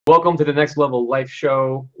Welcome to the Next Level Life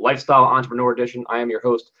Show, Lifestyle Entrepreneur Edition. I am your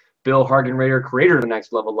host, Bill Hargenrader, creator of the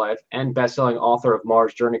Next Level Life and best-selling author of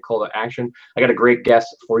Mars Journey Call to Action. I got a great guest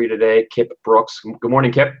for you today, Kip Brooks. Good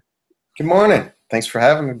morning, Kip. Good morning. Thanks for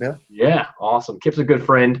having me, Bill. Yeah, awesome. Kip's a good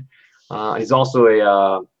friend. He's also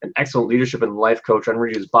an excellent leadership and life coach. I'm going to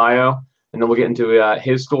read his bio, and then we'll get into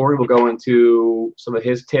his story. We'll go into some of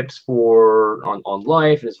his tips on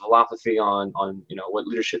life and his philosophy on what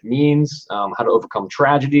leadership means, how to overcome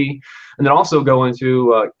tragedy, and then also go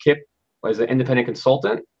into Kip as an independent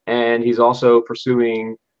consultant, and he's also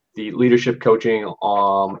pursuing the leadership coaching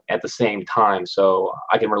at the same time. So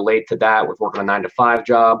I can relate to that with working a 9-to-5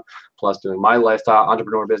 job, plus doing my lifestyle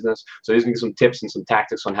entrepreneur business. So he's gonna give some tips and some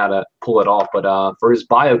tactics on how to pull it off. But for his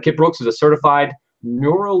bio, Kip Brooks is a certified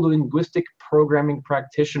Neuro-Linguistic programming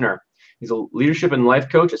practitioner. He's a leadership and life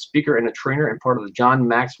coach, a speaker and a trainer, and part of the John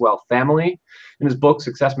Maxwell family. In his book,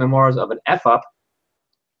 Success Memoirs of an F,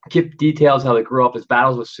 Kip details how he grew up, his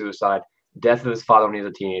battles with suicide, death of his father when he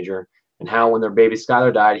was a teenager, and how when their baby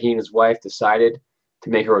Skylar died, he and his wife decided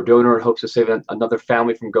to make her a donor in hopes to save another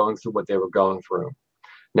family from going through what they were going through.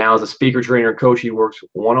 Now, as a speaker, trainer, and coach, he works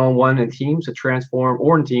one-on-one in teams to transform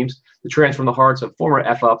the hearts of former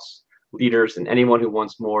F-ups, leaders, and anyone who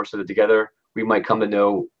wants more, so that together we might come to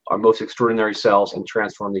know our most extraordinary selves and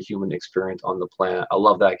transform the human experience on the planet. I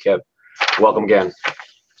love that, Kip. Welcome again.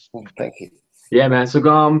 Thank you. Yeah, man. So,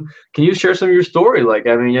 can you share some of your story?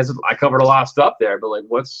 Yes, I covered a lot of stuff there, but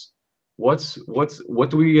what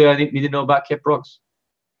do we need to know about Kip Brooks?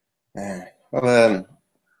 Well,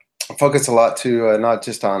 I focus a lot too, not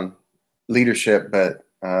just on leadership, but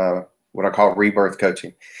what I call rebirth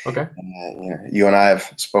coaching. Okay. You and I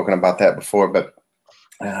have spoken about that before, but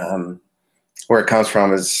where it comes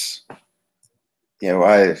from is,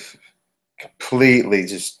 I completely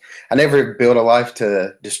I never built a life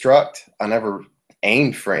to destruct. I never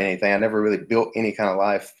aimed for anything. I never really built any kind of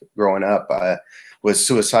life growing up. I was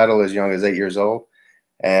suicidal as young as 8 years old.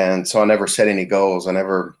 And so I never set any goals. I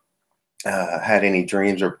never had any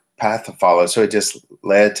dreams or path to follow. So it just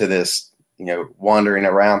led to this, wandering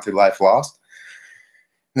around through life lost.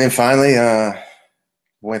 And then finally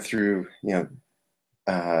went through,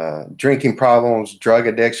 drinking problems, drug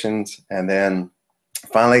addictions, and then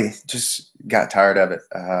finally just got tired of it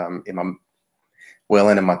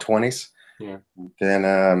into my 20s. Yeah.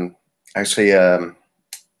 Then actually I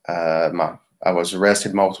was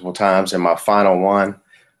arrested multiple times. In my final one,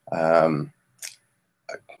 a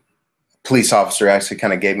police officer actually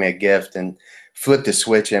kind of gave me a gift and flipped a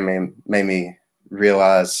switch in me and made me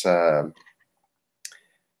realize the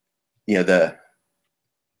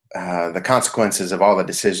consequences of all the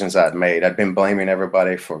decisions I'd made. I'd been blaming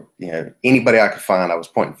everybody for, anybody I could find, I was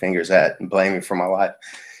pointing fingers at and blaming for my life.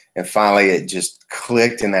 And finally, it just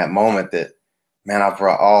clicked in that moment that, man, I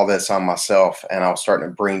brought all this on myself, and I was starting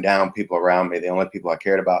to bring down people around me, the only people I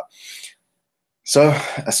cared about. So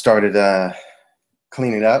I started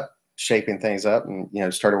cleaning up, shaping things up, and,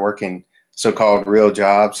 started working so-called real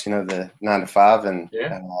jobs, the 9-to-5, and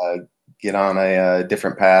get on a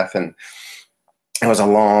different path. And it was a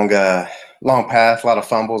long path, a lot of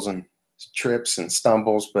fumbles and trips and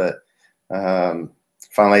stumbles, but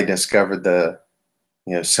finally discovered the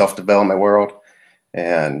self-development world,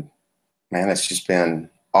 and man, it's just been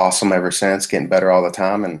awesome ever since, getting better all the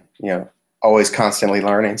time, and always constantly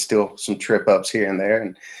learning, still some trip ups here and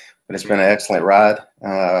there, but it's been an excellent ride.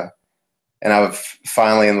 And I've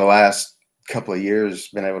finally in the last couple of years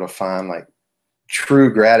been able to find like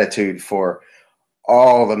true gratitude for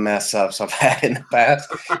all the mess ups I've had in the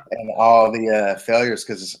past and all the failures,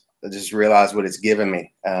 because I just realized what it's given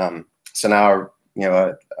me. So now,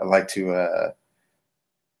 I like to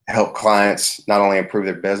help clients not only improve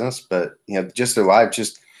their business, but, just their life,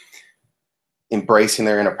 just embracing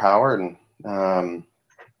their inner power and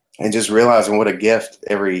just realizing what a gift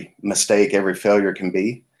every mistake, every failure can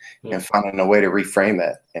be, and finding a way to reframe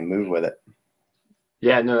that and move with it.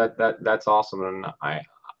 Yeah, no, that's awesome. And I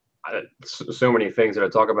so many things that I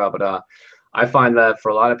talk about, but I find that for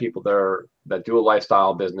a lot of people that do a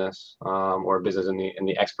lifestyle business or a business in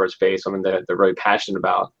the expert space, something that they're really passionate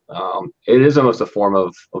about, it is almost a form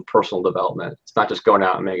of personal development. It's not just going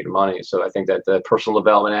out and making money. So I think that the personal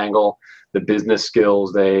development angle, the business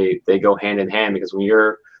skills, they go hand in hand, because when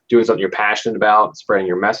you're doing something you're passionate about, spreading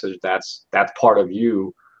your message, that's part of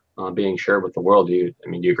you being shared with the world. Do you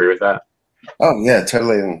agree with that? Oh yeah,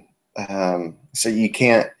 totally. So you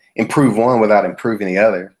can't improve one without improving the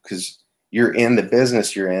other, because you're in the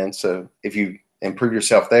business you're in. So if you improve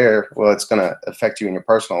yourself there, well, it's going to affect you in your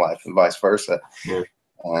personal life and vice versa. Yeah.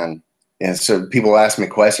 And so people ask me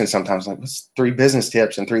questions sometimes like, what's 3 business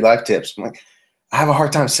tips and 3 life tips? I'm like, I have a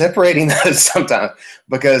hard time separating those sometimes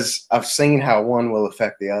because I've seen how one will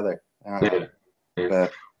affect the other. Yeah. Yeah.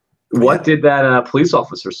 But yeah. What did that police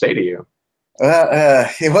officer say to you? Well,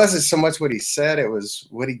 it wasn't so much what he said; it was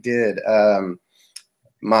what he did.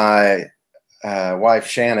 My wife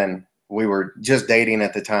Shannon, we were just dating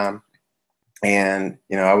at the time, and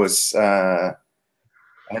I was I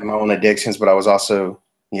had my own addictions, but I was also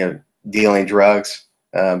dealing drugs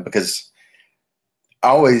because I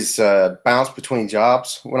always bounced between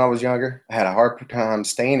jobs when I was younger. I had a hard time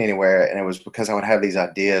staying anywhere, and it was because I would have these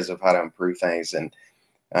ideas of how to improve things, and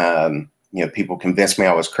people convinced me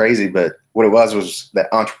I was crazy, but what it was that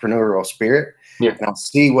entrepreneurial spirit. Yeah. And I'd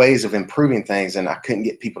see ways of improving things, and I couldn't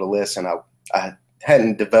get people to listen. I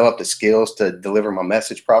hadn't developed the skills to deliver my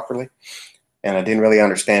message properly, and I didn't really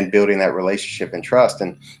understand building that relationship and trust.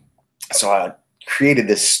 And so I created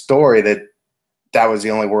this story that was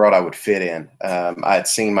the only world I would fit in. I had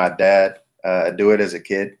seen my dad do it as a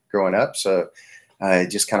kid growing up, so it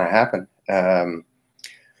just kind of happened.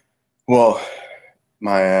 Well,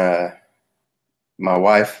 my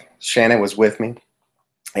wife Shannon was with me,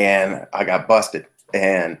 and I got busted,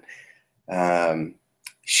 and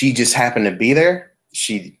she just happened to be there.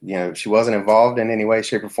 She wasn't involved in any way,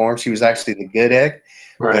 shape, or form. She was actually the good egg,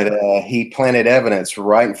 Right. but he planted evidence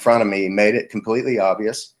right in front of me, made it completely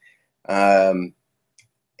obvious. And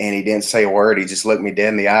he didn't say a word. He just looked me dead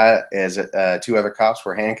in the eye as two other cops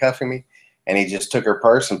were handcuffing me. And he just took her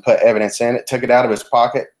purse and put evidence in it, took it out of his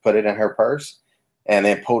pocket, put it in her purse, and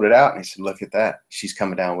then pulled it out. And he said, "Look at that. She's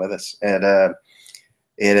coming down with us." And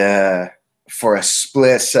for a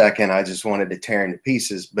split second, I just wanted to tear into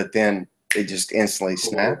pieces, but then it just instantly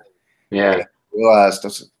snapped. Yeah. And I realized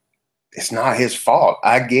it's not his fault.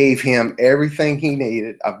 I gave him everything he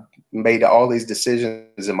needed. I made all these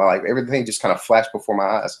decisions in my life. Everything just kind of flashed before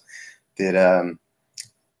my eyes. That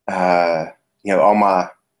all my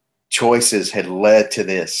choices had led to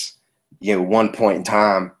this, one point in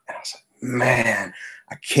time. And I was like, man,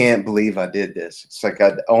 I can't believe I did this. It's like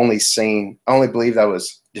I'd only believed I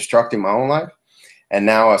was destructing my own life, and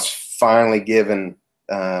now I was finally given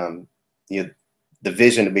the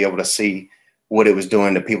vision to be able to see what it was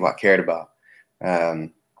doing to people I cared about.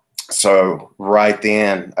 So right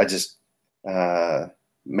then, I just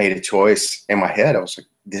made a choice in my head. I was like,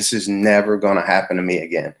 this is never going to happen to me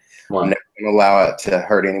again. Wow. I'm never going to allow it to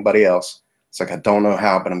hurt anybody else. It's like, I don't know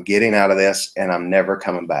how, but I'm getting out of this, and I'm never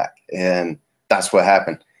coming back. And that's what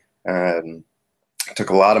happened. It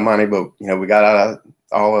took a lot of money, but we got out of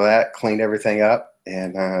all of that, cleaned everything up,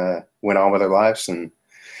 and went on with our lives. And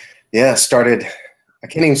started. I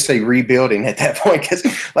can't even say rebuilding at that point, because,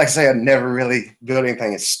 like I say, I'd never really built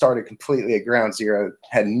anything. It started completely at ground zero.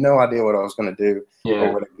 Had no idea what I was going to do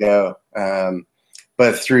or where to go.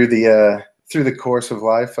 But through the course of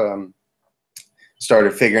life,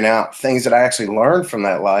 started figuring out things that I actually learned from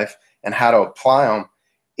that life and how to apply them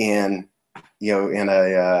in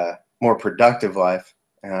a more productive life.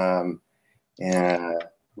 And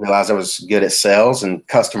realized I was good at sales and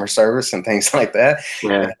customer service and things like that.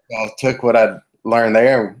 Yeah. I took what I'd learned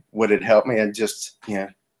there and what had helped me and just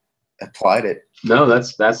applied it. No,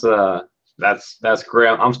 that's great.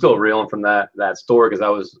 I'm still reeling from that story, because I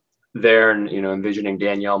was there and envisioning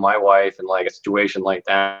Danielle, my wife, and like a situation like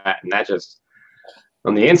that, and that just,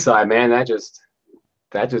 on the inside, man, that just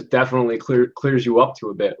definitely clears you up to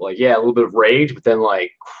a bit. Like, yeah, a little bit of rage, but then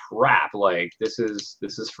like, crap, like this is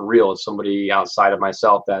for real. It's somebody outside of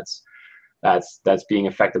myself that's being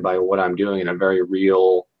affected by what I'm doing in a very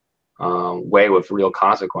real way with real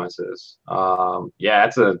consequences.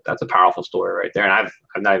 That's a powerful story right there, and I've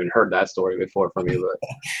not even heard that story before from you,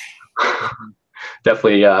 but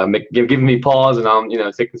definitely giving me pause, and I'm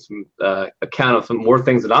taking some account of some more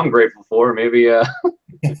things that I'm grateful for. Maybe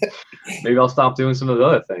maybe I'll stop doing some of the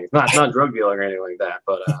other things. Not drug dealing or anything like that,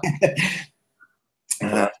 but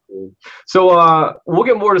so we'll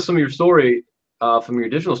get more to some of your story from your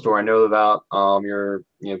digital story. I know about your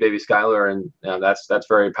baby Skylar, and that's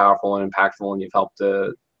very powerful and impactful, and you've helped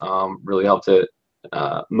to really help to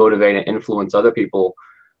motivate and influence other people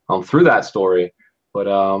through that story. But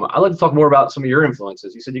I'd like to talk more about some of your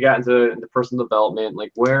influences. You said you got into personal development.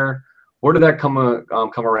 Like, where did that come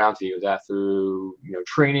around to you? Is that through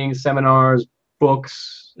training, seminars,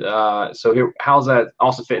 books? So how's that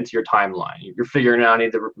also fit into your timeline? You're figuring out, I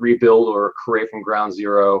need to rebuild or create from ground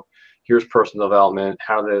zero. Here's personal development.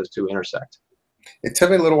 How do those two intersect? It took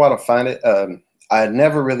me a little while to find it. I had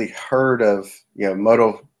never really heard of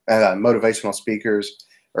motivational speakers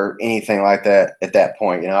or anything like that at that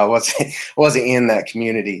point. I wasn't in that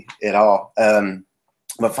community at all.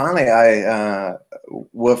 But finally,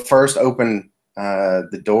 what first opened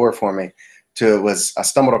the door for me to it was I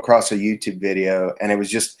stumbled across a YouTube video, and it was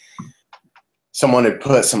just someone had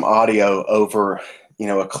put some audio over, you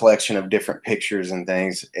know, a collection of different pictures and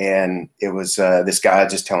things, and it was this guy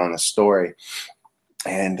just telling a story,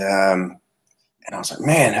 and I was like,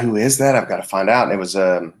 man, who is that? I've got to find out. And it was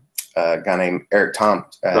a guy named Eric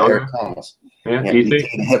Thomas. Eric Thomas, yeah, you know,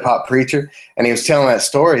 the hip hop preacher, and he was telling that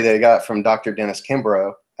story that he got from Dr. Dennis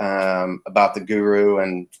Kimbrough about the guru,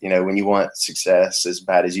 and you know, when you want success as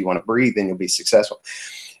bad as you want to breathe, then you'll be successful.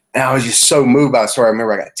 And I was just so moved by the story. I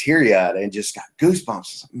remember I got teary-eyed and just got goosebumps. I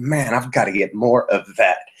was like, man, I've got to get more of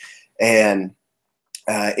that. And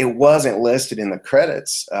it wasn't listed in the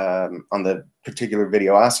credits on the particular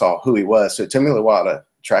video I saw who he was. So it took me a little while to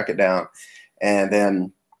track it down. And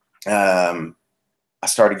then I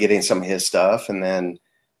started getting some of his stuff. And then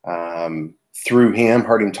through him,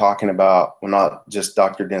 heard him talking about, well, not just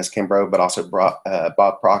Dr. Dennis Kimbrough, but also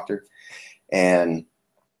Bob Proctor. And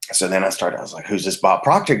so then I was like, who's this Bob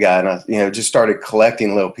Proctor guy? And I, you know, just started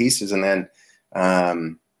collecting little pieces, and then,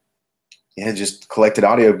 just collected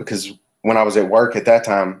audio, because when I was at work at that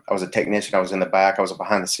time, I was a technician. I was in the back. I was a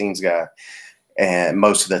behind the scenes guy, and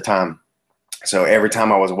most of the time. So every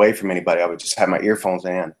time I was away from anybody, I would just have my earphones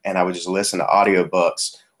in, and I would just listen to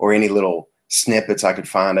audiobooks or any little snippets I could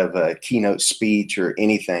find of a keynote speech or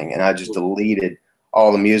anything. And I just deleted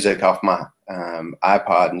all the music off my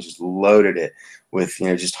iPod and just loaded it with, you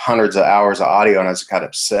know, just hundreds of hours of audio, and I just got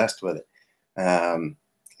obsessed with it. And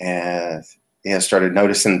you know, started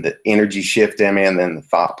noticing the energy shift in me, and then the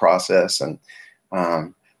thought process. And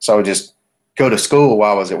so I would just go to school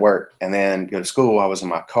while I was at work, and then go to school while I was in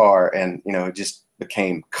my car, and you know, it just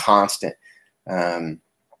became constant. And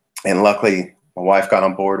luckily, my wife got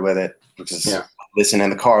on board with it, which is listening in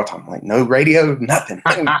the car all the time. I'm like, no radio, nothing.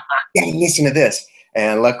 Gotta listen to this.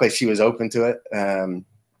 And luckily, she was open to it.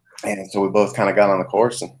 And so we both kind of got on the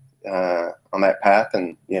course and on that path,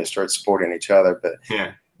 and you know, started supporting each other. But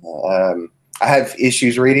I have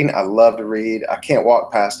issues reading. I love to read. I can't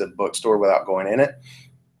walk past a bookstore without going in it.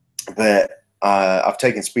 But I've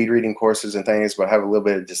taken speed reading courses and things, but I have a little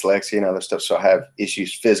bit of dyslexia and other stuff, so I have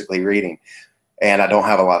issues physically reading, and I don't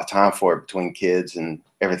have a lot of time for it between kids and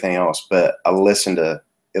everything else. But I listen to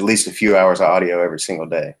at least a few hours of audio every single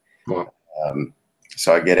day,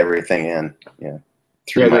 so I get everything in.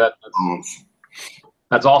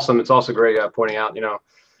 That's awesome. It's also great pointing out, you know,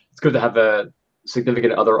 it's good to have a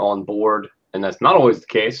significant other on board, and that's not always the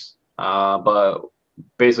case. But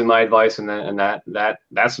basically, my advice in that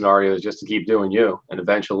scenario is just to keep doing you, and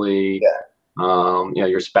eventually, you know,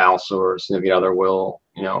 your spouse or significant other will,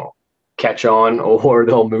 you know, catch on, or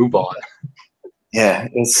they'll move on. Yeah,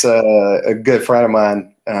 it's a good friend of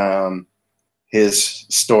mine. His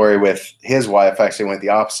story with his wife actually went the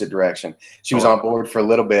opposite direction. She was on board for a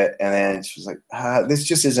little bit, and then she was like, this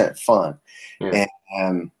just isn't fun.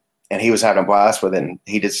 And he was having a blast with it. And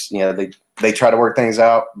he just, you know, they try to work things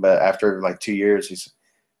out, but after like 2 years, he's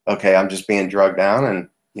okay, I'm just being drugged down, and,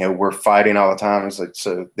 you know, we're fighting all the time. It's like,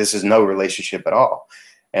 so this is no relationship at all.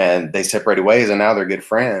 And they separated ways, and now they're good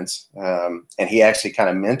friends. And he actually kind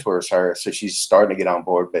of mentors her, so she's starting to get on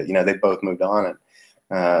board, but, you know, they both moved on.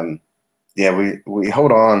 And, we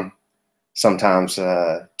hold on sometimes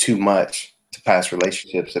too much to past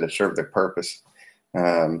relationships that have served their purpose.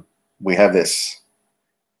 We have this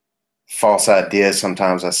false idea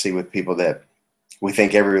sometimes I see with people that we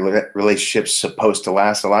think every relationship's supposed to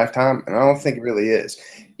last a lifetime, and I don't think it really is.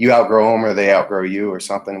 You outgrow them, or they outgrow you, or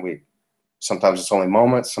something. Sometimes it's only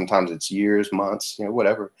moments, sometimes it's years, months, you know,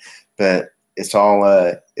 whatever. But it's all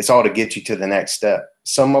to get you to the next step.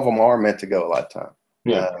 Some of them are meant to go a lifetime.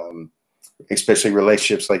 Especially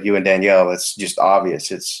relationships like you and Danielle. It's just obvious.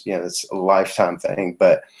 It's, you know, it's a lifetime thing.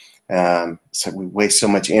 But so we waste so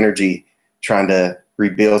much energy trying to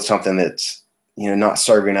rebuild something that's, you know, not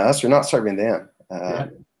serving us or not serving them. No,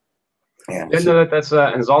 that's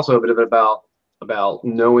and it's also a bit of it about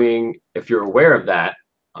knowing, if you're aware of that.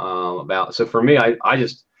 So for me, I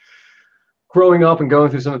just, growing up and going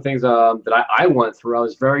through some of the things that I went through, I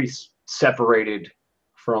was very separated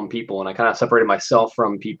from people, and I kind of separated myself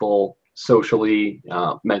from people socially,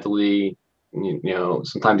 mentally, you know,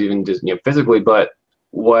 sometimes even just, you know, physically. But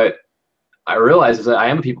what I realized is that I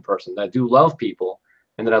am a people person, that I do love people,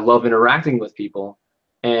 and that I love interacting with people.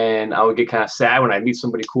 And I would get kind of sad when I meet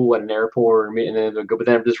somebody cool at an airport, and then go, but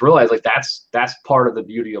then I just realized, like, that's part of the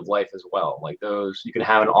beauty of life as well. Like, those, you can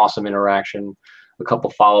have an awesome interaction, a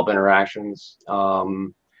couple follow-up interactions,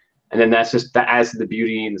 and then that adds to the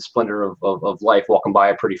beauty and the splendor of life. Walking by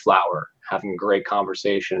a pretty flower, having a great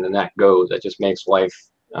conversation, and that just makes life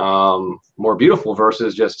more beautiful,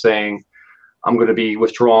 versus just saying, I'm going to be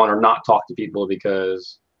withdrawn or not talk to people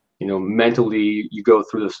because, mentally you go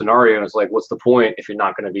through the scenario and it's like, what's the point if you're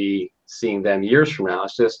not going to be seeing them years from now?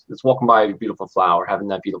 It's walking by a beautiful flower, having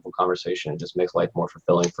that beautiful conversation. It just makes life more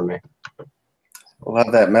fulfilling for me. I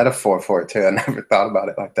love that metaphor for it too. I never thought about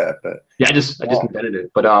it like that, but yeah, I just invented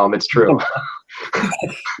it, but it's true.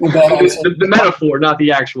 the metaphor, not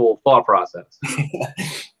the actual thought process.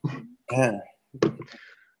 Yeah.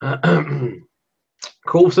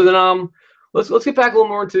 Cool. So then let's get back a little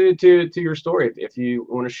more to your story. If you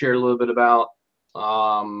want to share a little bit about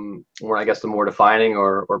or I guess the more defining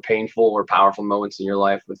or painful or powerful moments in your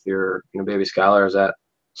life with your baby Skylar. Is that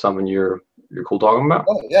something you're cool talking about?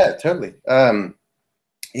 Oh yeah, totally.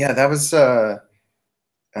 Yeah, that was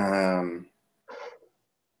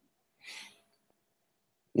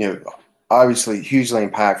obviously hugely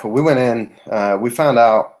impactful. We went in, we found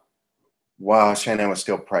out while Shannon was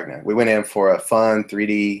still pregnant. We went in for a fun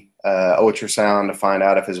 3D ultrasound to find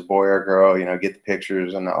out if it's a boy or a girl, get the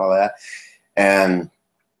pictures and all that. And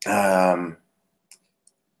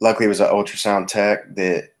luckily it was an ultrasound tech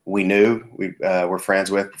that we knew, we were friends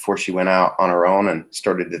with before she went out on her own and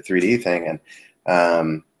started the 3D thing. And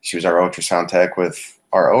she was our ultrasound tech with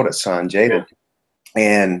our oldest son, Jaden. Yeah.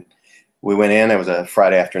 And we went in, it was a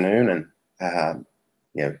Friday afternoon, and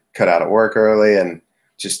cut out of work early, and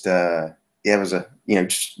just it was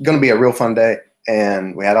just going to be a real fun day.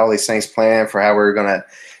 And we had all these things planned for how we were going to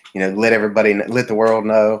let the world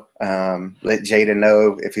know, let Jaden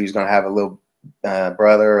know if he was going to have a little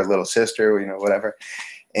brother or a little sister, whatever.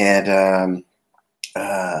 And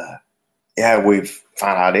we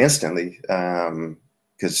found out instantly,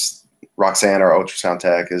 because Roxanne, our ultrasound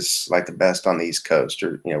tech, is like the best on the East Coast,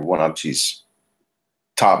 or one of them. She's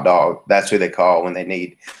top dog. That's who they call when they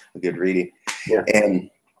need a good reading. Yeah. And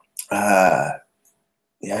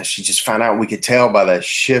she just found out. We could tell by the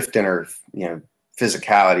shift in her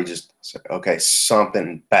physicality, just okay,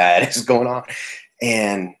 something bad is going on.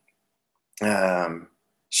 And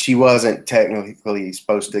she wasn't technically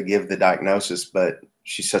supposed to give the diagnosis, but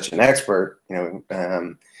she's such an expert,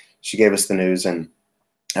 she gave us the news, and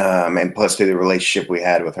plus through the relationship we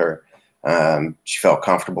had with her, she felt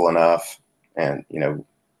comfortable enough. And,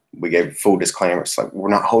 we gave a full disclaimer. It's like, we're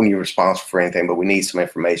not holding you responsible for anything, but we need some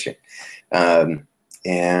information. And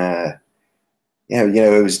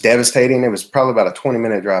it was devastating. It was probably about a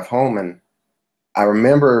 20-minute drive home. And I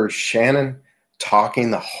remember Shannon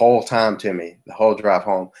talking the whole time to me, the whole drive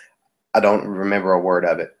home. I don't remember a word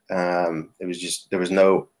of it. It was just, there was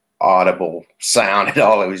no audible sound at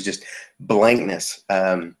all. It was just blankness.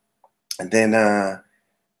 And then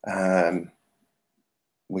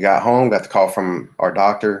we got home, got the call from our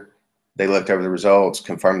doctor. They looked over the results,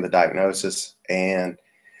 confirmed the diagnosis, and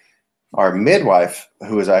our midwife,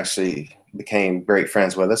 who was actually became great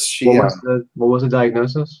friends with us. What was the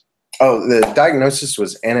diagnosis? Oh, the diagnosis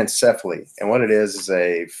was anencephaly, and what it is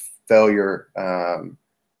a failure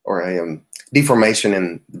or a deformation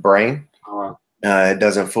in the brain. It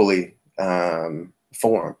doesn't fully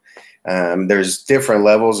form. There's different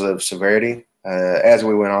levels of severity. As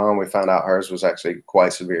we went on, we found out hers was actually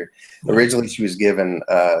quite severe. Originally, she was given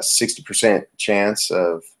a 60% chance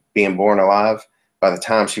of being born alive. By the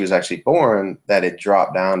time she was actually born, that had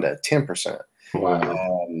dropped down to 10%.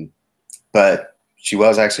 Wow. But she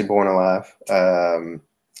was actually born alive,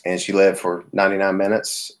 and she lived for 99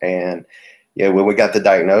 minutes. And when we got the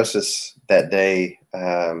diagnosis that day,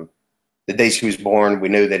 the day she was born, we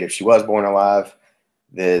knew that if she was born alive,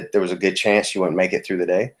 that there was a good chance she wouldn't make it through the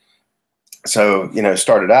day. So,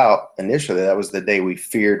 started out initially, that was the day we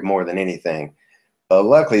feared more than anything. But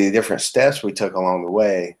luckily, the different steps we took along the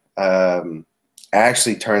way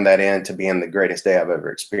actually turned that into being the greatest day I've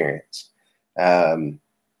ever experienced.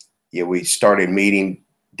 We started meeting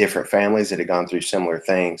different families that had gone through similar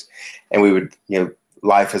things. And we would,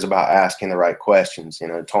 life is about asking the right questions.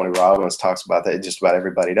 Tony Robbins talks about that. Just about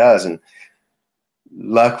everybody does. And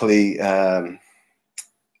luckily,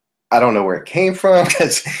 I don't know where it came from,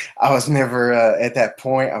 because I was never at that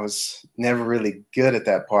point. I was never really good at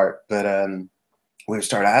that part. But we would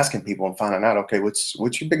start asking people and finding out, okay, what's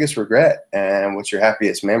your biggest regret and what's your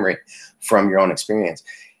happiest memory from your own experience?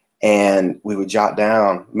 And we would jot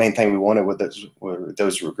down. The main thing we wanted were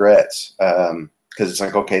those regrets, because it's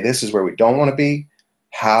like, okay, this is where we don't want to be.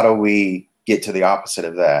 How do we get to the opposite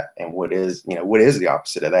of that? And what is the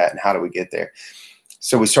opposite of that? And how do we get there?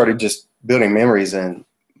 So we started just building memories, and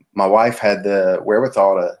my wife had the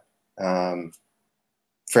wherewithal to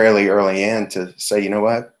fairly early in to say, you know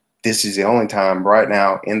what, this is the only time right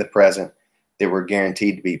now in the present that we're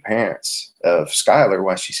guaranteed to be parents of Skylar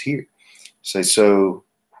while she's here. So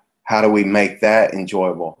how do we make that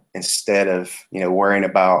enjoyable instead of, worrying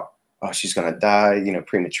about oh, she's going to die, you know,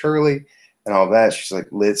 prematurely and all that. She's like,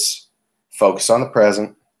 let's focus on the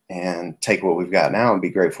present and take what we've got now and be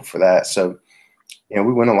grateful for that. So, you know,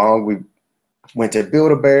 we went along, we went to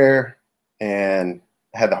Build-A-Bear and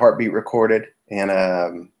had the heartbeat recorded, and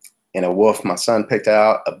a wolf my son picked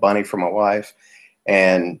out, a bunny for my wife.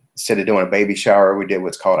 And instead of doing a baby shower, we did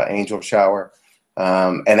what's called an angel shower.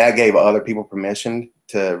 And that gave other people permission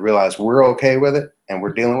to realize we're okay with it and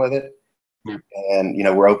we're dealing with it. Yeah. And, you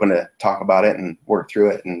know, we're open to talk about it and work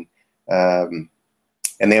through it. And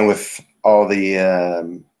then with all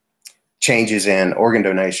the changes in organ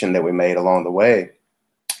donation that we made along the way,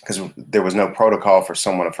 because there was no protocol for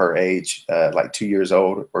someone of her age, like 2 years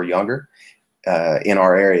old or younger, in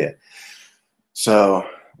our area. So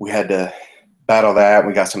we had to battle that.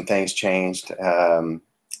 We got some things changed. And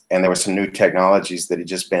there were some new technologies that had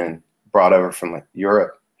just been brought over from like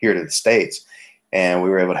Europe here to the States. And we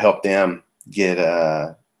were able to help them get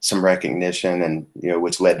some recognition, and, you know,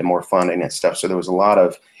 which led to more funding and stuff. So there was a lot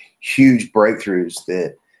of huge breakthroughs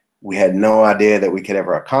that we had no idea that we could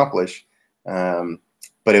ever accomplish.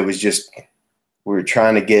 But it was just, we were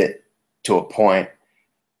trying to get to a point,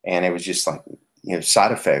 and it was just like, you know,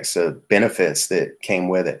 side effects of benefits that came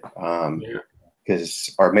with it.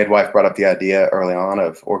 Because our midwife brought up the idea early on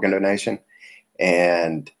of organ donation,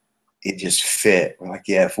 and it just fit. We're like,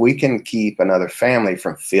 yeah, if we can keep another family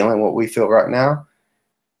from feeling what we feel right now,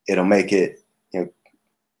 it'll make it, you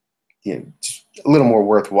know, just a little more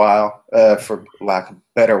worthwhile, for lack of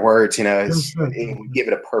better words. You know, we give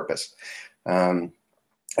it a purpose. And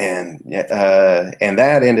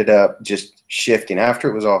that ended up just shifting after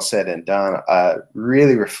it was all said and done. I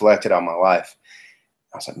really reflected on my life.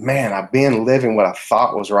 I was like, man, I've been living what I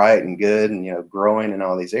thought was right and good, and, you know, growing in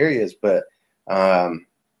all these areas. But I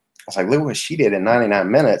was like, look what she did in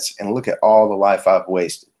 99 minutes, and look at all the life I've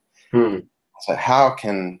wasted. I was like, how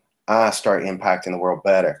can I start impacting the world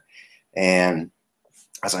better? And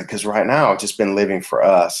I was like, because right now I've just been living for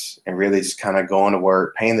us and really just kind of going to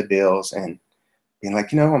work, paying the bills, and being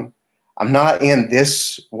like, you know, I'm not in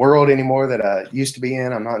this world anymore that I used to be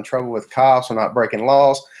in. I'm not in trouble with cops. I'm not breaking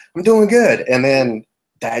laws. I'm doing good. And then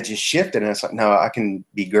that just shifted, and it's like, no, I can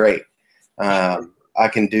be great. I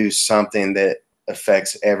can do something that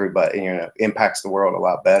affects everybody, you know, impacts the world a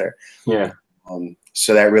lot better. Yeah.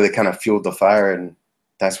 So that really kind of fueled the fire, and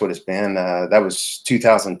that's what it's been. That was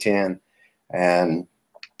 2010. And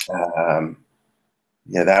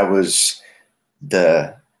yeah, that was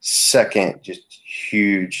the second just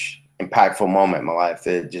huge impactful moment in my life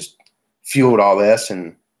that just fueled all this,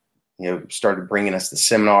 and, you know, started bringing us the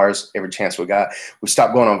seminars every chance we got. We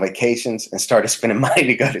stopped going on vacations and started spending money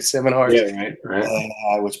to go to seminars,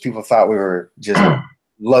 which people thought we were just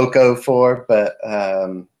loco for. But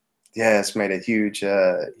yeah, it's made a huge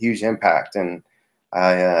impact, and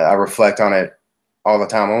I reflect on it all the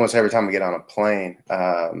time. Almost every time I get on a plane,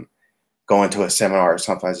 going to a seminar or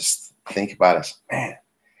something, I just think about it. Man,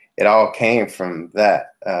 it all came from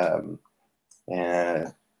that.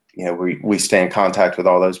 And, you know, we stay in contact with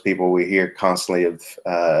all those people. We hear constantly of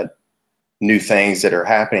new things that are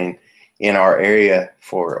happening in our area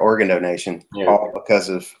for organ donation, all because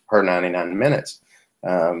of her 99 minutes.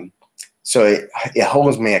 So it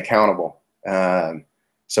holds me accountable.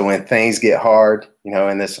 So when things get hard, you know,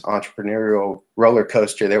 in this entrepreneurial roller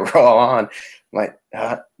coaster that we're all on, I'm like,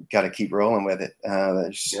 got to keep rolling with it.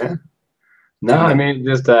 No, I mean,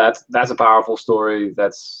 just that's a powerful story.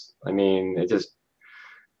 I mean, it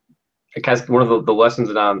has one of the lessons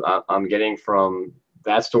that I'm getting from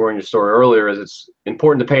that story and your story earlier is it's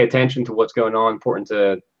important to pay attention to what's going on, important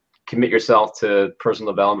to commit yourself to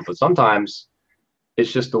personal development, but sometimes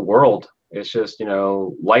it's just the world. It's just, you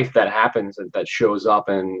know, life that happens that shows up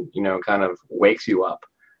and, you know, kind of wakes you up.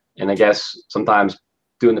 And I guess sometimes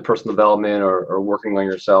doing the personal development or working on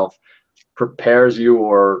yourself prepares you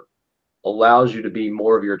or allows you to be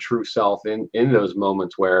more of your true self in those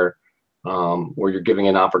moments where you're giving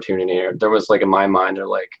an opportunity. There was, like, in my mind, or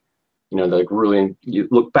like, you know, like, really, you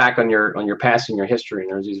look back on your past and your history,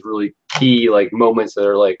 and there's these really key, like, moments that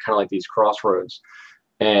are like kind of like these crossroads.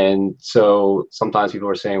 And so sometimes people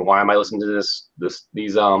are saying, why am I listening to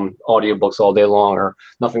these audiobooks all day long, or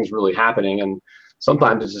nothing's really happening? And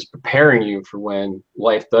sometimes it's just preparing you for when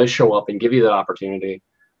life does show up and give you that opportunity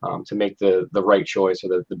to make the right choice,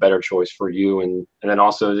 or the better choice for you. And then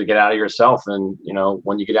also to get out of yourself. And, you know,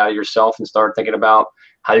 when you get out of yourself and start thinking about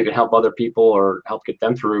how you can help other people or help get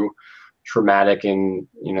them through traumatic and,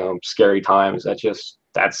 you know, scary times, that's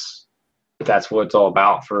what it's all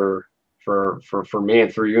about for me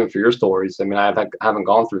and for you and for your stories. I mean, I haven't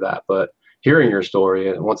gone through that, but hearing your story,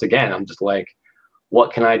 and once again, I'm just like,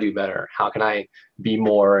 what can I do better? How can I be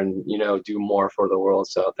more and, do more for the world?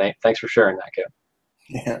 So thanks for sharing that, Kip.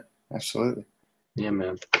 Yeah, absolutely. Yeah,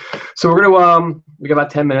 man. So we're gonna we got about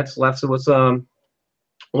 10 minutes left. So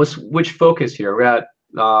let's switch focus here. We got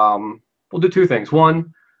we'll do two things.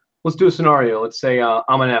 One, let's do a scenario. Let's say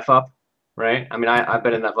I'm an F up, right? I mean, I've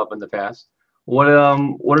been an F up in the past. What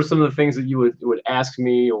are some of the things that you would ask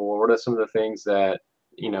me, or what are some of the things that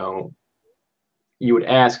you would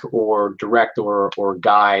ask or direct or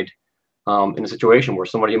guide in a situation where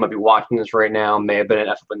somebody who might be watching this right now may have been an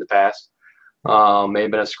F up in the past, may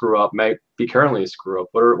have been a screw up, may be currently a screw up.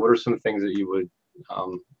 What are some things that you would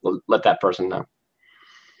let that person know?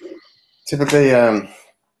 Typically,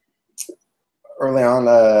 early on,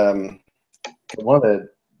 one of the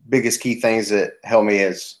biggest key things that helped me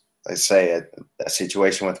is, let's say, a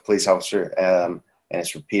situation with a police officer, and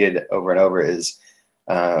it's repeated over and over, is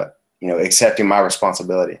accepting my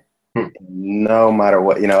responsibility. No matter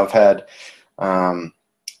what. I've had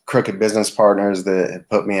crooked business partners that have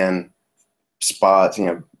put me in spots,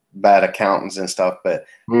 bad accountants and stuff, but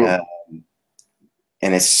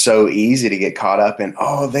and it's so easy to get caught up in,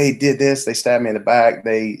 oh, they did this, they stabbed me in the back,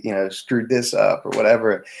 they screwed this up or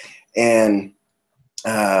whatever. And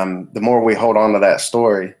the more we hold on to that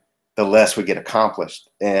story, the less we get accomplished.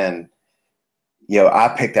 And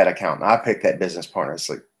I picked that accountant, I picked that business partner. It's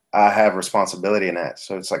like I have responsibility in that.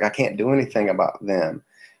 So it's like I can't do anything about them,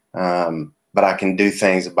 but I can do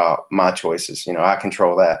things about my choices. I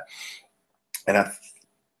control that. And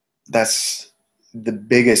that's the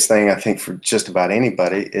biggest thing, I think, for just about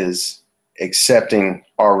anybody, is accepting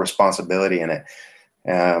our responsibility in it.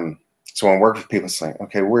 So when I work with people, it's like,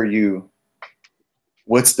 okay,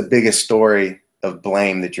 what's the biggest story of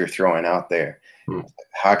blame that you're throwing out there?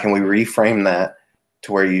 How can we reframe that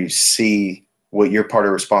to where you see what your part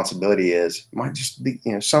of responsibility is? It might just be,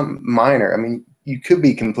 something minor. I mean, you could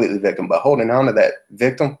be completely victim, but holding on to that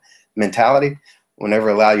victim mentality will never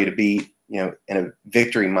allow you to be, in a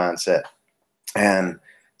victory mindset. And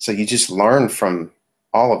so you just learn from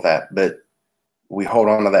all of that, but we hold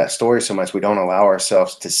on to that story so much we don't allow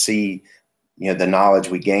ourselves to see, the knowledge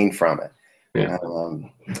we gain from it. Yeah.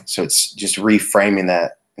 So it's just reframing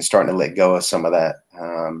that and starting to let go of some of that.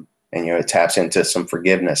 And, it taps into some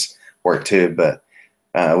forgiveness work too, but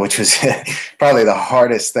which was probably the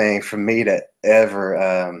hardest thing for me to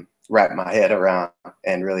ever wrap my head around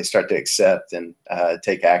and really start to accept and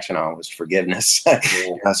take action on, was forgiveness.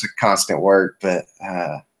 That's a constant work, but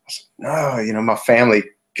no, my family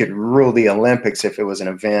could rule the Olympics if it was an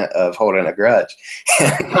event of holding a grudge.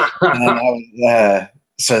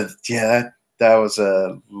 So yeah, that was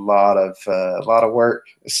a lot of work.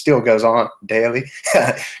 It still goes on daily.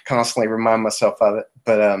 Constantly remind myself of it.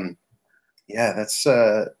 But yeah,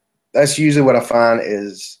 that's usually what I find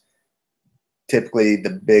is typically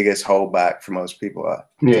the biggest holdback for most people I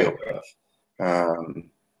deal with.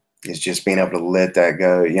 Is just being able to let that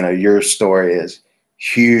go. Your story is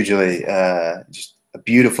hugely just a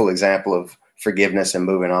beautiful example of forgiveness and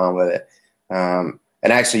moving on with it. And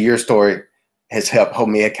actually, your story has helped hold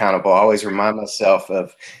me accountable. I always remind myself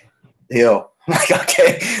of Bill,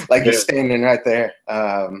 you're standing right there.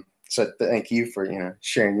 So thank you for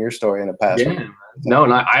sharing your story in the past. Yeah. No,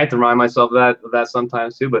 and I have to remind myself of that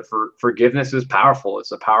sometimes too. But forgiveness is powerful.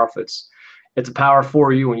 It's a power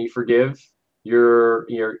for you when you forgive. You're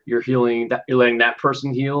healing that. You're letting that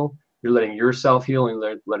person heal. You're letting yourself heal, and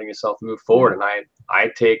you're letting yourself move forward. And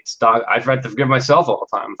I take stock. I try to forgive myself all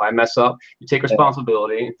the time. If I mess up, you take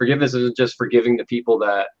responsibility. Forgiveness isn't just forgiving the people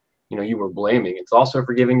that you were blaming. It's also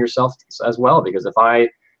forgiving yourself as well. Because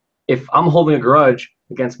if I'm holding a grudge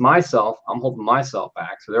against myself, I'm holding myself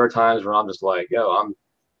back. So there are times where I'm just like,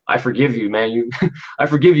 I forgive you, man. I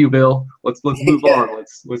forgive you, Bill. Let's move on.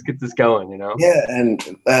 Let's get this going. Yeah,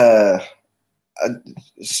 and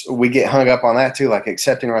we get hung up on that too. Like,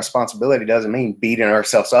 accepting responsibility doesn't mean beating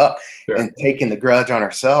ourselves up and taking the grudge on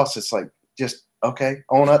ourselves. It's like, just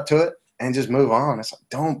own up to it and just move on. It's like,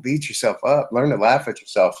 don't beat yourself up. Learn to laugh at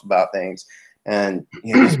yourself about things, and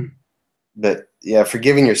but yeah,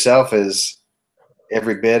 forgiving yourself is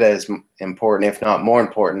every bit as important, if not more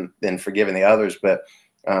important, than forgiving the others. But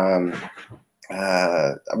I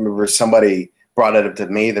remember somebody brought it up to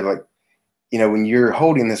me. They're like, when you're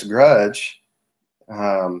holding this grudge,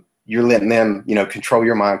 you're letting them, control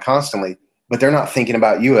your mind constantly, but they're not thinking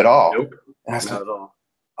about you at all. Nope, and I was not like, at all.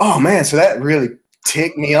 Oh man, so that really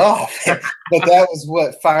ticked me off. But that was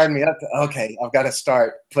what fired me up to, okay, I've got to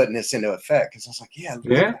start putting this into effect. Because I was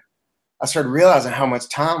like, I started realizing how much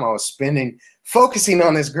time I was spending focusing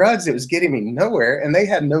on this grudge that was getting me nowhere, and they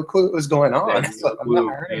had no clue what was going on. So I'm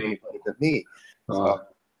not hurting anybody but me.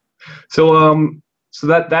 So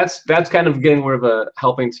that's kind of getting rid of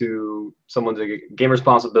helping to someone to gain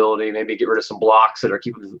responsibility, maybe get rid of some blocks that are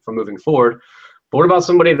keeping them from moving forward. But what about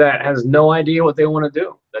somebody that has no idea what they want to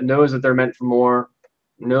do, that knows that they're meant for more,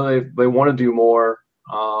 know they want to do more,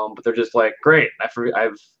 but they're just like, great,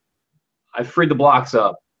 I've freed the blocks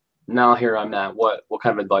up. Now here I'm at. What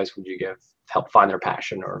kind of advice would you give to help find their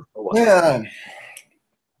passion or what? Yeah,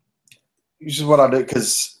 this is what I do,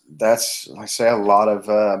 because that's, like I say, a lot of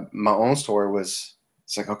my own story was,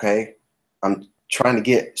 it's like, okay, I'm trying to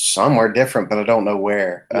get somewhere different, but I don't know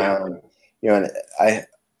where. Yeah. You know, and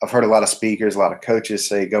I've heard a lot of speakers, a lot of coaches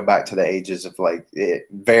say go back to the ages of, like, it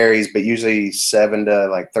varies, but usually 7 to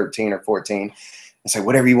like 13 or 14, and say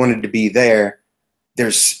whatever you wanted to be there.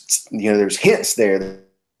 There's hints there,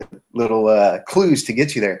 little clues to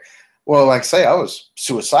get you there. Well, like I say, I was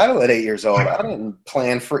suicidal at 8 years old. I didn't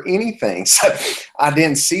plan for anything. So I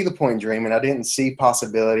didn't see the point in dreaming. I didn't see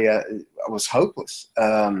possibility. I was hopeless.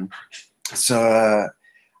 So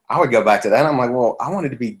I would go back to that. I'm like, well, I wanted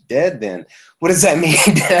to be dead then. What does that mean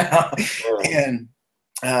now?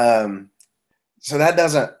 And so that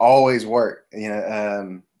doesn't always work. You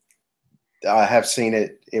know, I have seen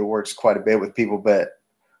it works quite a bit with people, but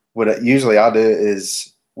what usually I'll do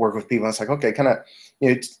is work with people. And it's like, okay, kind of,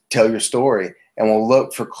 tell your story, and we'll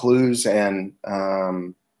look for clues and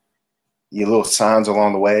your little signs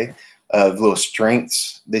along the way of little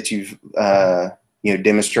strengths that you've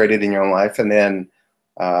demonstrated in your own life, and then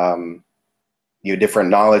different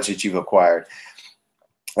knowledge that you've acquired,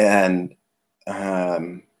 and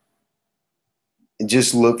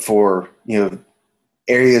just look for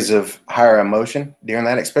areas of higher emotion during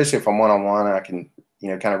that, especially if I'm one-on-one. I can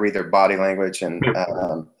kind of read their body language and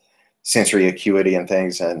sensory acuity and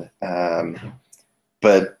things, and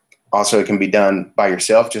but also it can be done by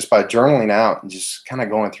yourself just by journaling out and just kind of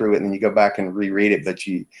going through it, and then you go back and reread it, but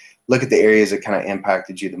you look at the areas that kind of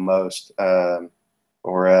impacted you the most,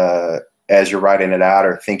 or as you're writing it out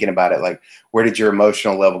or thinking about it, like where did your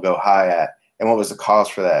emotional level go high at, and what was the cause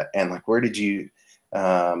for that, and like where did you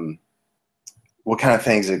what kind of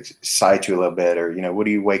things excite you a little bit, or what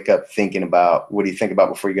do you wake up thinking about, what do you think about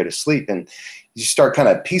before you go to sleep, and you start kind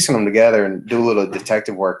of piecing them together and do a little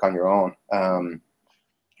detective work on your own.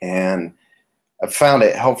 And I've found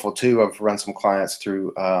it helpful too. I've run some clients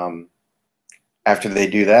through after they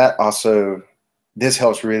do that. Also, this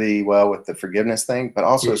helps really well with the forgiveness thing, but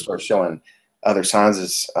also start showing other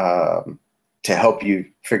signs to help you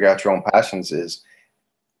figure out your own passions, is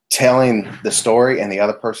telling the story and the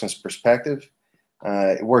other person's perspective.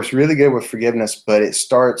 It works really good with forgiveness, but it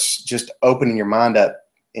starts just opening your mind up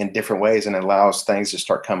in different ways, and it allows things to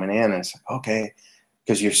start coming in, and it's like, okay,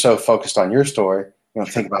 because you're so focused on your story, you don't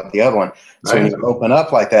think about the other one. So when you open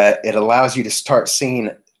up like that, it allows you to start seeing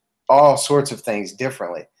all sorts of things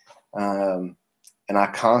differently. And I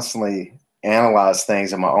constantly analyze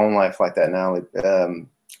things in my own life like that now.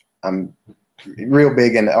 I'm real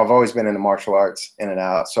big, and I've always been into martial arts in and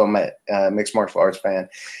out. So I'm a mixed martial arts fan.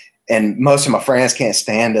 And most of my friends can't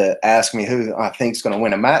stand to ask me who I think is going to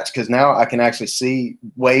win a match, because now I can actually see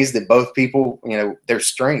ways that both people, their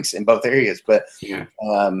strengths in both areas. But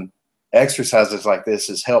exercises like this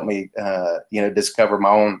has helped me, discover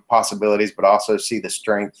my own possibilities, but also see the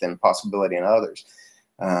strength and possibility in others.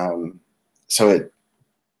 So it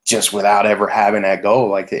just, without ever having that goal,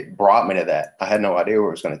 like, it brought me to that. I had no idea where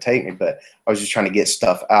it was going to take me, but I was just trying to get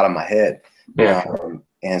stuff out of my head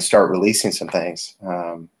and start releasing some things.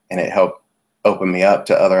 And it helped open me up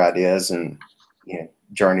to other ideas and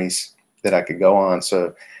journeys that I could go on.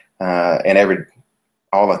 So, and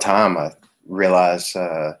all the time I realize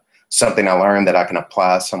something I learned that I can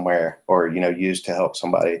apply somewhere, or use to help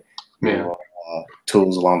somebody.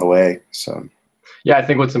 Tools along the way. So, yeah, I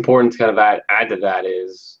think what's important to kind of add to that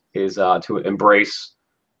is to embrace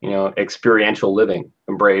experiential living,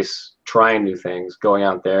 embrace trying new things, going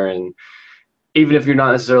out there, and even if you're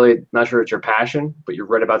not sure it's your passion, but you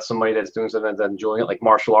read about somebody that's doing something that's enjoying it, like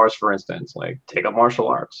martial arts, for instance, like take up martial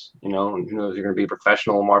arts, and who knows, you're going to be a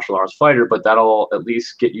professional martial arts fighter, but that'll at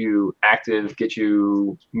least get you active, get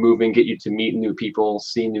you moving, get you to meet new people,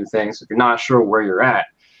 see new things. If you're not sure where you're at,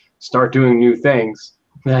 start doing new things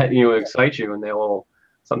that, excite you, and they will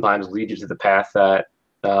sometimes lead you to the path that,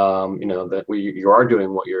 you are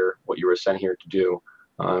doing what you were sent here to do.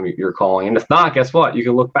 You're calling, and if not, guess what? You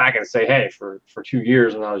can look back and say, "Hey, for 2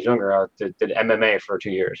 years when I was younger, I did MMA for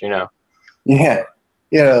 2 years." Yeah,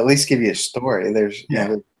 at least give you a story. There's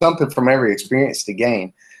there's something from every experience to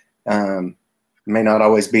gain. It may not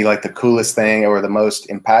always be like the coolest thing or the most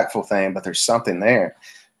impactful thing, but there's something there.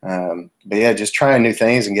 But yeah, just trying new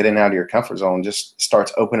things and getting out of your comfort zone just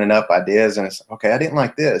starts opening up ideas, and it's okay, I didn't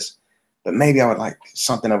like this. but maybe I would like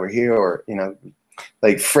something over here. Or, you know,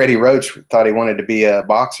 like Freddie Roach thought he wanted to be a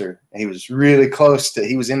boxer. He was really close to,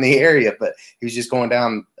 he was in the area, but he was just going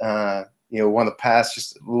down, you know, one of the paths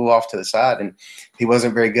just a little off to the side. And he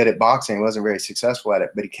wasn't very good at boxing. He wasn't very successful at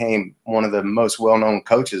it, but he became one of the most well-known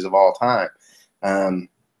coaches of all time.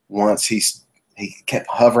 Once he kept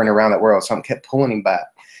hovering around that world, something kept pulling him back.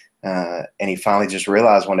 And he finally just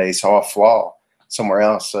realized one day he saw a flaw somewhere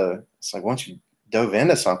else. So it's like, once you dove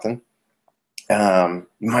into something, you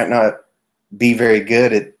might not be very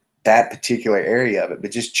good at that particular area of it,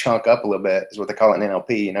 but just chunk up a little bit is what they call it in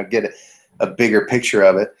NLP, you know, get a bigger picture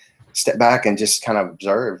of it, step back and just kind of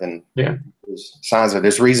observe. And there's signs of,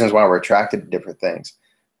 there's reasons why we're attracted to different things.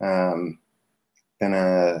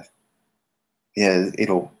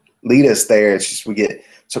 It'll lead us there. It's just, we get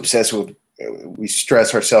so obsessed with, we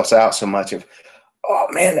stress ourselves out so much of, oh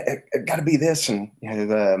man, it got to be this. And, you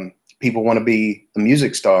know, people want to be a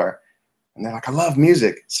music star. And they're like, I love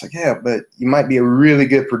music. It's like, yeah, but you might be a really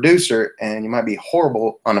good producer and you might be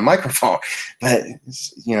horrible on a microphone. But,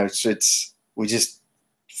 you know, we just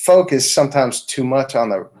focus sometimes too much on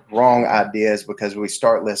the wrong ideas because we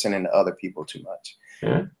start listening to other people too much.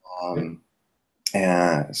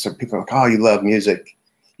 And so people are like, oh, you love music,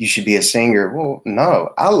 you should be a singer. Well, no,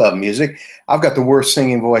 I love music. I've got the worst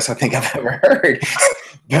singing voice I think I've ever heard.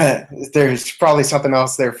 But there's probably something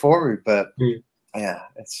else there for me. But yeah,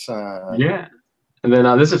 it's yeah. And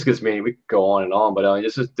then this just gets me, we could go on and on, but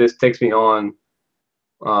this takes me on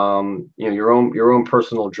you know, your own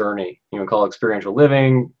personal journey, you know, call it experiential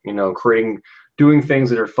living, you know, doing things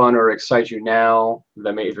that are fun or excite you now,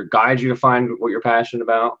 that may either guide you to find what you're passionate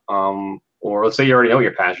about, or let's say you already know what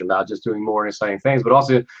you're passionate about, just doing more exciting things. But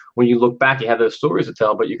also when you look back, you have those stories to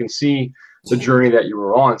tell, but you can see the journey that you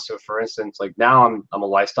were on. So for instance, like now I'm a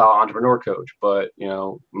lifestyle entrepreneur coach, but you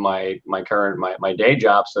know, my day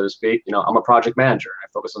job, so to speak, you know, I'm a project manager. I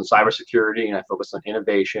focus on cybersecurity and I focus on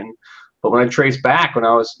innovation. But when I trace back, when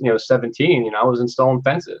I was, you know, 17, you know, I was installing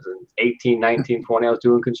fences, and 18, 19, 20, I was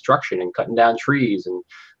doing construction and cutting down trees and,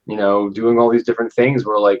 you know, doing all these different things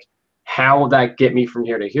where like, how will that get me from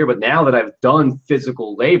here to here? But now that I've done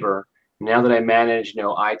physical labor, now that I manage, you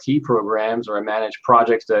know, IT programs, or I manage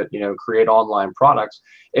projects that, you know, create online products,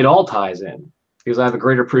 it all ties in because I have a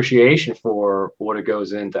greater appreciation for what it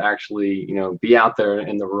goes in to actually, you know, be out there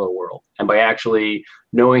in the real world. And by actually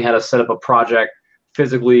knowing how to set up a project,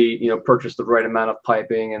 physically, you know, purchase the right amount of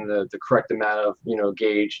piping and the correct amount of, you know,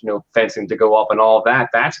 gauge, you know, fencing to go up and all of that,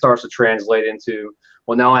 that starts to translate into,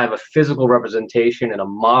 well, now I have a physical representation and a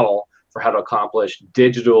model for how to accomplish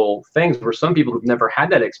digital things. For some people who've never had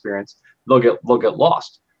that experience, they'll get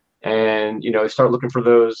lost. And, you know, start looking for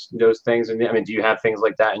those things. And I mean, do you have things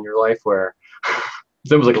like that in your life where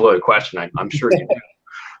that was like a loaded question, I'm sure you do,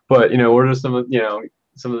 but, you know, what are some of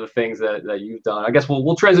the things that you've done? I guess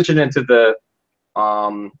we'll transition into the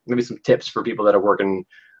maybe some tips for people that are working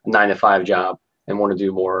a 9-to-5 job and want to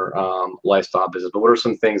do more lifestyle business. But what are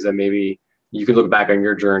some things that maybe you can look back on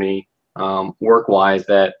your journey work-wise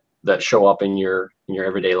that show up in your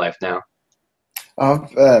everyday life now?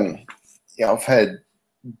 I've had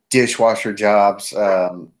dishwasher jobs,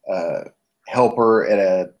 helper at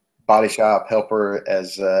a body shop, helper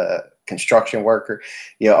as a construction worker,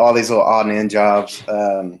 you know, all these little odd and end jobs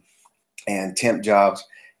and temp jobs.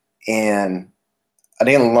 And I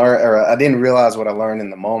didn't learn, or I didn't realize what I learned in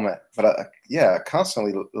the moment, but I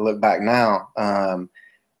constantly look back now.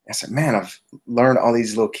 I said, man, I've learned all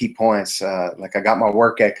these little key points. Like I got my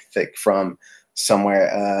work ethic from somewhere.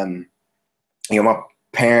 You know, my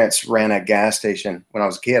parents ran a gas station when I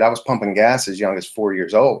was a kid. I was pumping gas as young as 4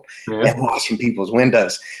 years old and washing people's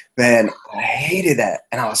windows. Man, I hated that.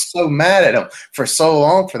 And I was so mad at them for so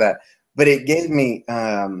long for that. But it gave me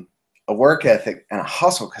a work ethic and a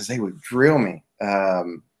hustle because they would drill me.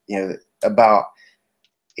 You know, about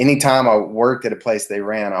anytime I worked at a place they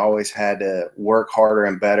ran, I always had to work harder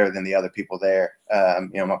and better than the other people there. You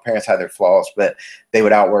know, my parents had their flaws, but they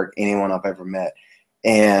would outwork anyone I've ever met.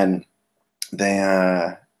 And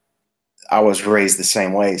then I was raised the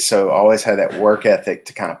same way. So I always had that work ethic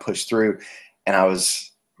to kind of push through. And I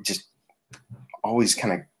was just always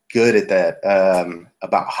kind of good at that,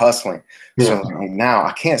 about hustling. So like, now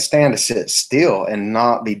I can't stand to sit still and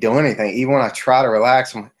not be doing anything. Even when I try to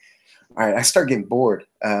relax, I'm like, all right, I start getting bored.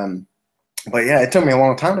 But yeah, it took me a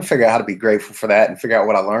long time to figure out how to be grateful for that and figure out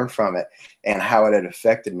what I learned from it and how it had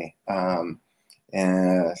affected me.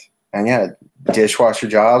 And yeah, dishwasher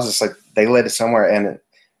jobs, it's like they led to somewhere. And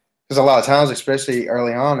because a lot of times, especially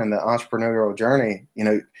early on in the entrepreneurial journey, you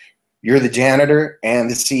know, you're the janitor and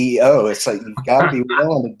the CEO. It's like you've got to be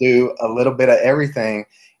willing to do a little bit of everything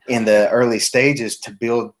in the early stages to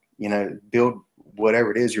build you know, build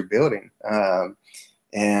whatever it is you're building.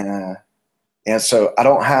 And so I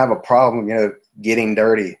don't have a problem, you know, getting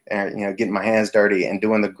dirty and, you know, getting my hands dirty and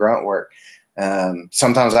doing the grunt work.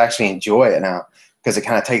 Sometimes I actually enjoy it now because it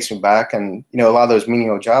kind of takes me back. And, you know, a lot of those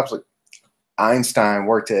menial jobs, like Einstein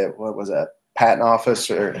worked at, what was that, patent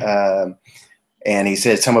office, or, and he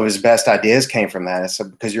said some of his best ideas came from that. It's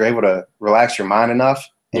because you're able to relax your mind enough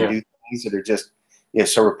and do things that are just, you know,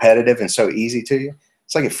 so repetitive and so easy to you.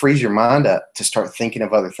 It's like it frees your mind up to start thinking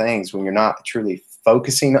of other things when you're not truly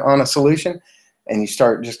focusing on a solution, and you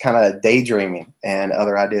start just kind of daydreaming and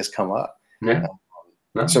other ideas come up. Yeah.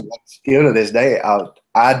 So still to this day,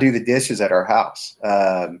 I do the dishes at our house.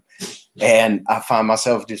 And I find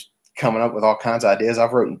myself just coming up with all kinds of ideas.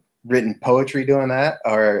 I've written poetry doing that,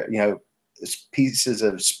 or, you know, pieces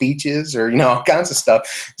of speeches, or, you know, all kinds of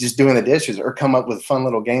stuff, just doing the dishes, or come up with fun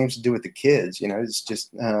little games to do with the kids. You know, it's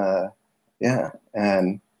just, yeah.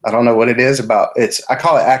 And I don't know what it is about. I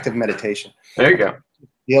call it active meditation. There you go.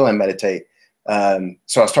 Feel and meditate.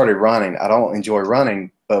 So I started running. I don't enjoy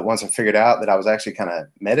running, but once I figured out that I was actually kind of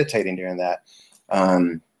meditating during that,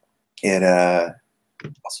 I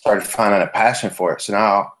started finding a passion for it. So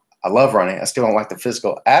now I love running. I still don't like the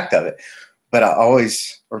physical act of it, but I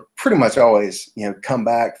always, or pretty much always, you know, come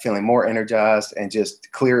back feeling more energized and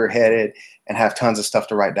just clearer headed and have tons of stuff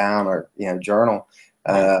to write down or, you know, journal.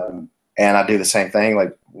 And I do the same thing,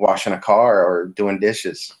 like washing a car or doing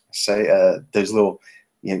dishes. Say those little,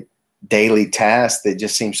 you know, daily tasks that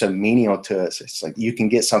just seem so menial to us. It's like you can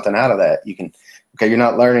get something out of that. You can, okay, you're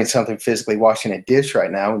not learning something physically washing a dish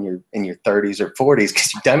right now when you're in your 30s or 40s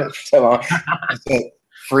because you've done it for so long. So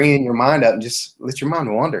freeing your mind up and just let your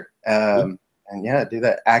mind wander. And yeah, do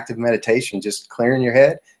that active meditation, just clearing your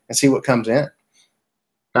head and see what comes in.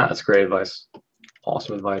 That's great advice.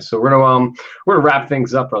 Awesome advice. So we're gonna wrap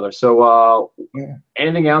things up, brother. So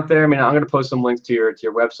anything out there? I mean, I'm gonna post some links to your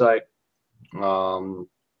website.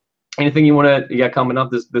 Anything you got coming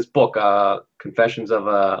up? This book, Confessions of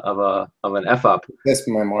an F Up. Success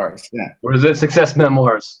Memoirs. Yeah. What is it? Success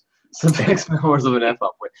Memoirs. Success Memoirs of an F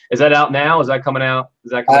Up. Is that out now? Is that coming out?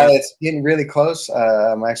 It's getting really close.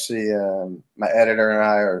 I'm actually, my editor and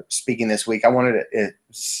I are speaking this week. I wanted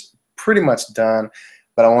it's pretty much done,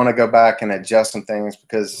 but I want to go back and adjust some things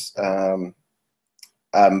because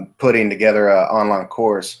I'm putting together an online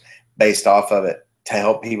course based off of it to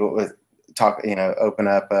help people with open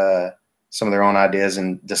up some of their own ideas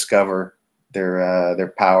and discover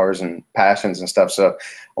their powers and passions and stuff. So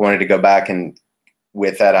I wanted to go back and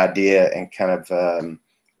with that idea and kind of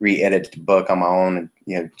re-edit the book on my own and,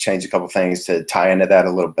 you know, change a couple things to tie into that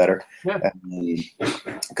a little better. Yeah.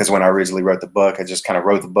 Because when I originally wrote the book, I just kind of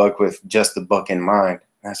wrote the book with just the book in mind.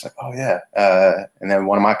 And I was like, oh yeah. And then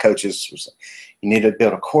one of my coaches was like, you need to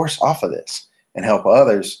build a course off of this and help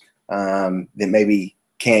others that maybe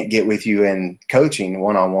can't get with you in coaching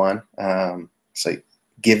one-on-one. So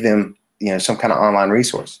give them, you know, some kind of online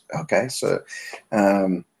resource. Okay. So,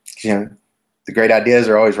 you know, the great ideas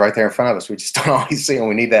are always right there in front of us. We just don't always see them.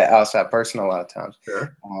 We need that outside person a lot of times.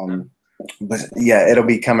 Sure. But yeah, it'll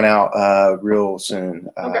be coming out real soon.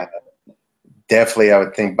 Okay. Definitely, I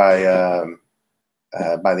would think by the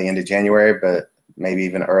end of January, but maybe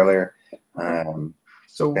even earlier.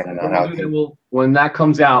 So when that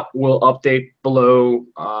comes out, we'll update below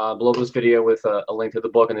this video with a link to the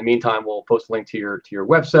book. In the meantime, we'll post a link to your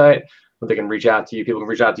website. They can reach out to you. People can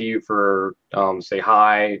reach out to you for say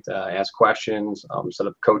hi, ask questions, set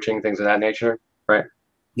up coaching, things of that nature, right?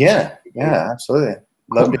 Yeah, absolutely.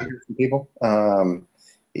 Love to hear from people.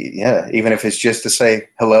 Yeah, even if it's just to say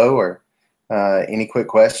hello or any quick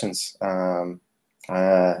questions.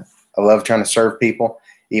 I love trying to serve people,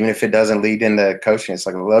 even if it doesn't lead into coaching. It's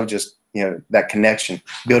like I love just, you know, that connection,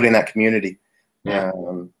 building that community,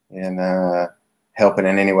 and helping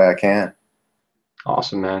in any way I can.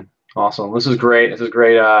 Awesome, man. Awesome. This is great. This is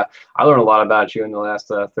great. I learned a lot about you in the last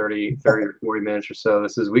 30 or 40 minutes or so.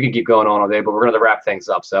 We can keep going on all day, but we're going to wrap things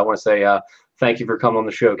up. So I want to say thank you for coming on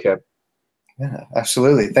the show, Kip. Yeah,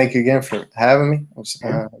 absolutely. Thank you again for having me. It was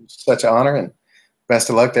such an honor, and best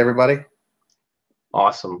of luck to everybody.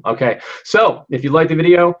 Awesome. Okay. So if you liked the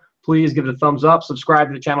video, please give it a thumbs up, subscribe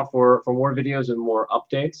to the channel for more videos and more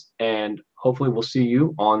updates, and hopefully we'll see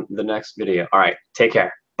you on the next video. All right. Take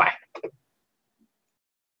care.